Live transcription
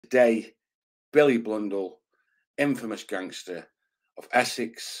day, Billy Blundell, infamous gangster of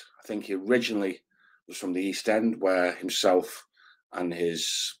Essex. I think he originally was from the East End, where himself and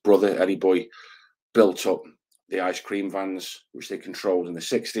his brother, Eddie Boy, built up the ice cream vans, which they controlled in the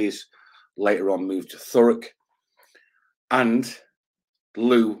 60s. Later on moved to Thurrock. And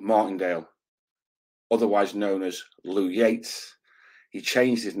Lew Martindale, otherwise known as Lew Yates. He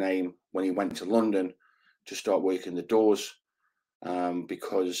changed his name when he went to London to start working the doors,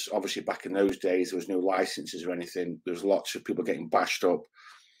 because obviously back in those days there was no licenses or anything. There was lots of people getting bashed up,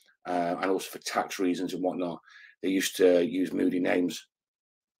 and also for tax reasons and whatnot. They used to use moody names.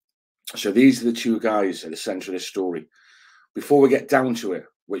 So these are the two guys at the centre of this story. Before we get down to it,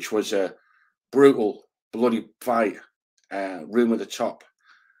 which was a brutal, bloody fight, room at the top,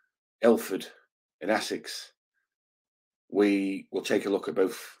 Ilford in Essex, we will take a look at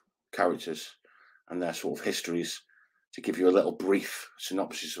both characters and their sort of histories to give you a little brief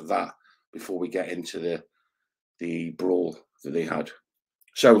synopsis of that before we get into the brawl that they had.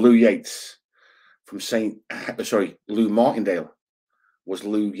 So Lew Yates from Lew Martindale was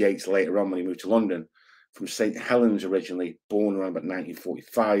Lew Yates later on when he moved to London, from St Helens originally, born around about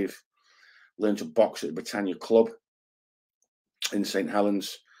 1945, learned to box at the Britannia Club in St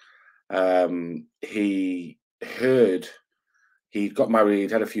Helens. He got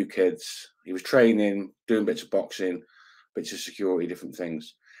married, had a few kids. He was training, doing bits of boxing, bits of security, different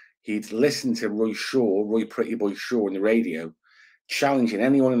things. He'd listened to Roy Pretty Boy Shaw on the radio, challenging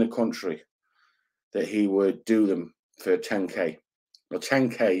anyone in the country that he would do them for 10k. Well,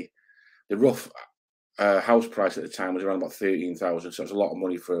 10k, the rough house price at the time was around about 13,000, so it's a lot of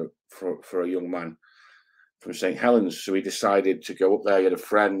money for a young man from St Helens. So he decided to go up there. He had a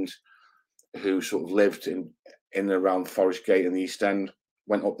friend who sort of lived in and around Forest Gate in the East End,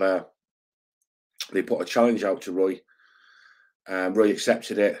 went up there. They put a challenge out to Roy. Roy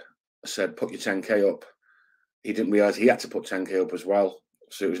accepted it, said, put your 10k up. He didn't realise he had to put 10k up as well,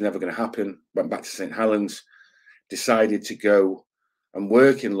 so it was never going to happen. Went back to St Helens, decided to go and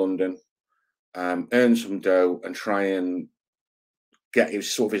work in London, earn some dough and try and get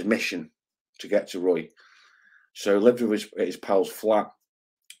his mission to get to Roy. So lived with his pal's flat,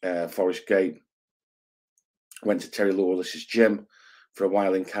 Forest Gate. Went to Terry Lawless's gym for a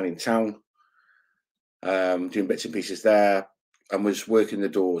while in Canning Town, doing bits and pieces there, and was working the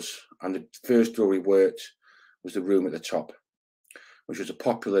doors. And the first door he worked was the Room at the Top, which was a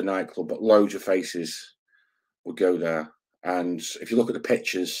popular nightclub, but loads of faces would go there. And if you look at the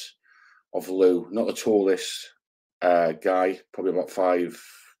pictures of Lew, not the tallest guy, probably about 5'9",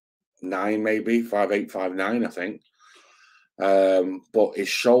 maybe 5'8", 5'9", I think. But his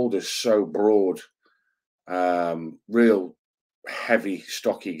shoulders so broad, real heavy,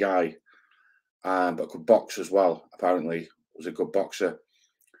 stocky guy, but could box as well. Apparently, was a good boxer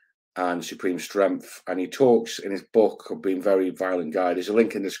and supreme strength. And he talks in his book of being a very violent guy. There's a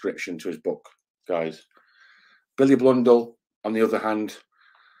link in the description to his book, guys. Billy Blundell, on the other hand,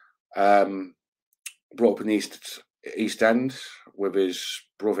 brought up in the East End with his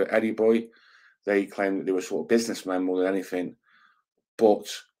brother Eddie Boy. They claimed that they were sort of businessmen more than anything, but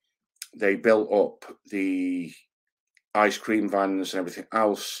they built up the ice cream vans and everything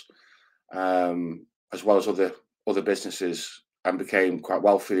else, as well as other businesses, and became quite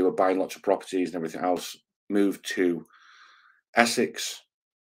wealthy. They were buying lots of properties and everything else. Moved to Essex,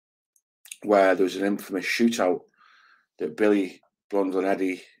 where there was an infamous shootout that Billy Blundell and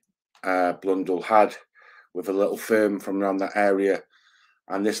Eddie Blundell had with a little firm from around that area.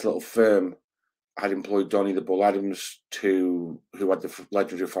 And this little firm had employed Donny the Bull Adams, who had the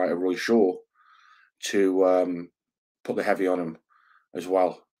legendary fighter Roy Shaw, to put the heavy on him as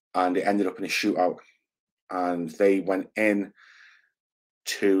well. And it ended up in a shootout. And they went in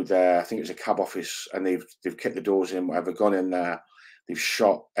to their, I think it was a cab office, and they've kicked the doors in, whatever, gone in there. They've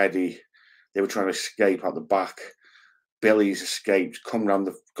shot Eddie. They were trying to escape out the back. Billy's escaped,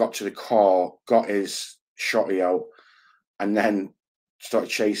 got to the car, got his shotty out, and then started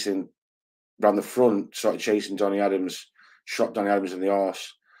chasing around the front, started chasing Donny Adams, shot Donny Adams in the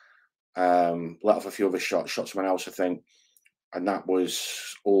arse, let off a few other shots, shot someone else, I think. And that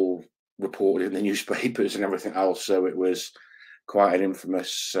was all reported in the newspapers and everything else. So it was quite an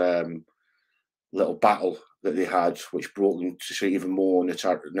infamous little battle that they had, which brought them to see even more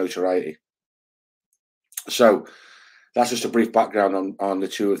notoriety. So that's just a brief background on the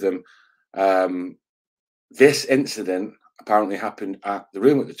two of them. This incident apparently happened at the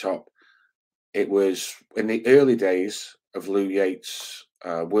Room at the Top. It was in the early days of Lew Yates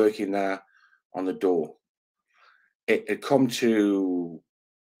working there on the door. It had come to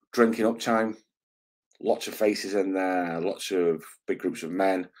drinking up time. lots of faces in there, lots of big groups of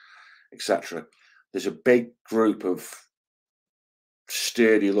men, etc. There's a big group of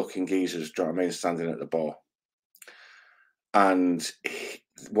sturdy looking geezers, do you know what I mean, standing at the bar. And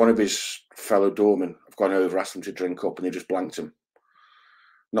one of his fellow doormen have gone over, asked them to drink up, and they just blanked him.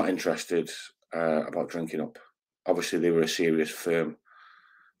 Not interested about drinking up. Obviously, they were a serious firm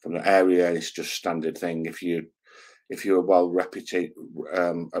from the area. It's just standard thing. If you're a well reputed,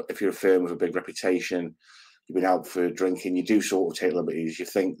 if you're a firm with a big reputation, you've been out for drinking, you do sort of take liberties. You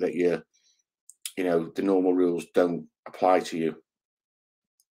think that you know, the normal rules don't apply to you.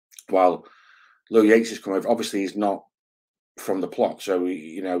 Well, Lew Yates has come over. Obviously, he's not from the plot, so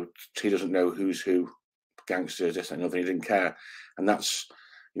he doesn't know who's who, gangsters, this and nothing. He didn't care, and that's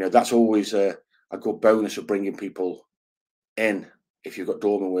always a good bonus of bringing people in if you've got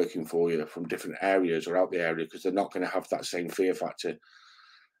doormen working for you from different areas or out the area, because they're not going to have that same fear factor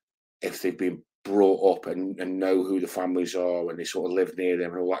if they've been brought up and know who the families are and they sort of live near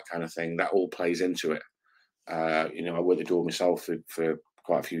them and all that kind of thing. That all plays into it. I worked the door myself for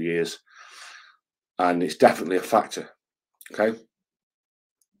quite a few years, and it's definitely a factor. Okay,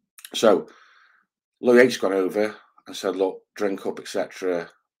 so Lew Yates gone over and said, look, drink up, etc.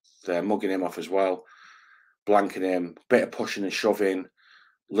 They're mugging him off as well, blanking him, bit of pushing and shoving.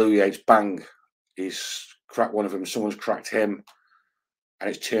 Lew Yates, bang, he's cracked one of them, someone's cracked him, and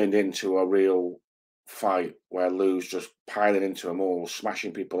it's turned into a real fight where Lew's just piling into them all,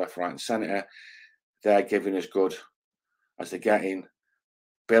 smashing people left, right and centre. They're giving as good as they're getting.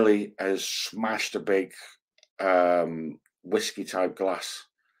 Billy has smashed a big whiskey type glass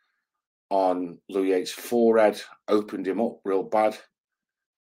on Lew Yates' forehead, opened him up real bad,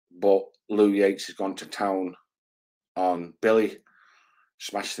 but Lew Yates has gone to town on Billy,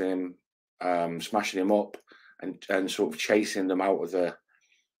 smashing him up and sort of chasing them out of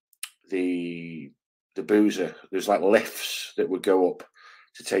the boozer. There's like lifts that would go up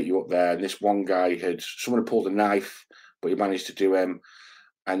to take you up there, and this one guy someone had pulled a knife, but he managed to do him,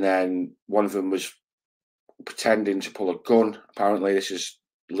 and then one of them was pretending to pull a gun. Apparently, this is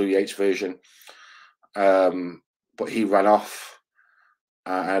Lew Yates' version, but he ran off.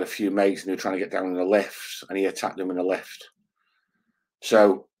 I had a few mates and they were trying to get down in the lifts, and he attacked them in the lift.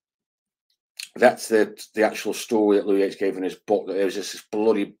 So that's the actual story that Lew Yates gave in his book, that there was this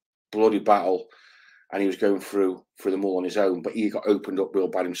bloody battle, and he was going through them all on his own, but he got opened up real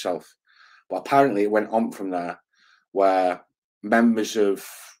bad himself. But apparently it went on from there, where members of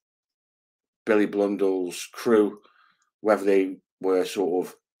Billy Blundell's crew, whether they were sort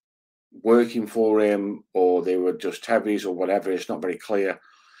of working for him or they were just heavies or whatever, it's not very clear,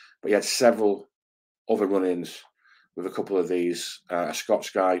 but he had several other run-ins with a couple of these, a Scots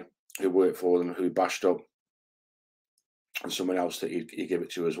guy who worked for them who bashed up, and someone else that he gave it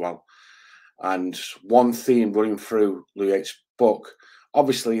to as well. And one theme running through Lew Yates' book,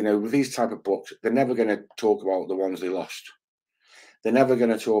 obviously, with these type of books, they're never going to talk about the ones they lost. They're never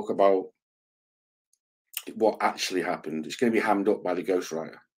going to talk about what actually happened. It's going to be hammed up by the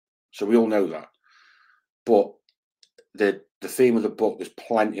ghostwriter. So we all know that. But the theme of the book, there's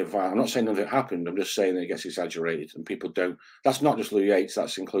plenty of violence. I'm not saying nothing happened. I'm just saying that it gets exaggerated and people don't. That's not just Lew Yates.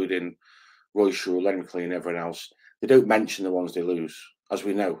 That's including Roy Shaw, Lenny McLean, everyone else. They don't mention the ones they lose, as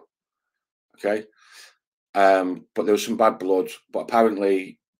we know. Okay. But there was some bad blood. But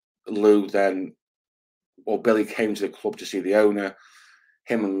apparently Lew Billy came to the club to see the owner.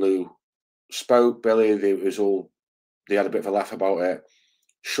 Him and Lew spoke. Billy, they had a bit of a laugh about it,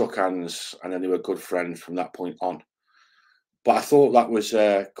 shook hands, and then they were good friends from that point on. But I thought that was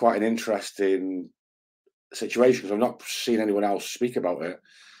quite an interesting situation, because I've not seen anyone else speak about it.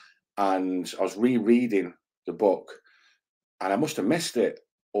 And I was rereading the book, and I must have missed it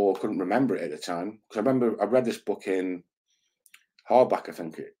or couldn't remember it at the time, because I remember I read this book in hardback, I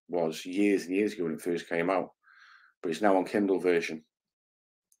think it was, years and years ago when it first came out, but it's now on Kindle version.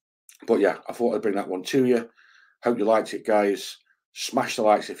 But yeah, I thought I'd bring that one to you. Hope you liked it, guys. Smash the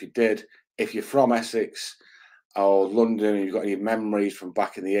likes if you did. If you're from Essex or London and you've got any memories from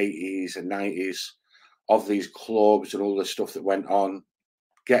back in the 80s and 90s of these clubs and all the stuff that went on,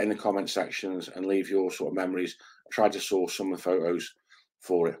 get in the comment sections and leave your sort of memories. I tried to source some of the photos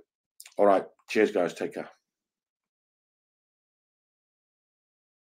for it. All right. Cheers, guys. Take care.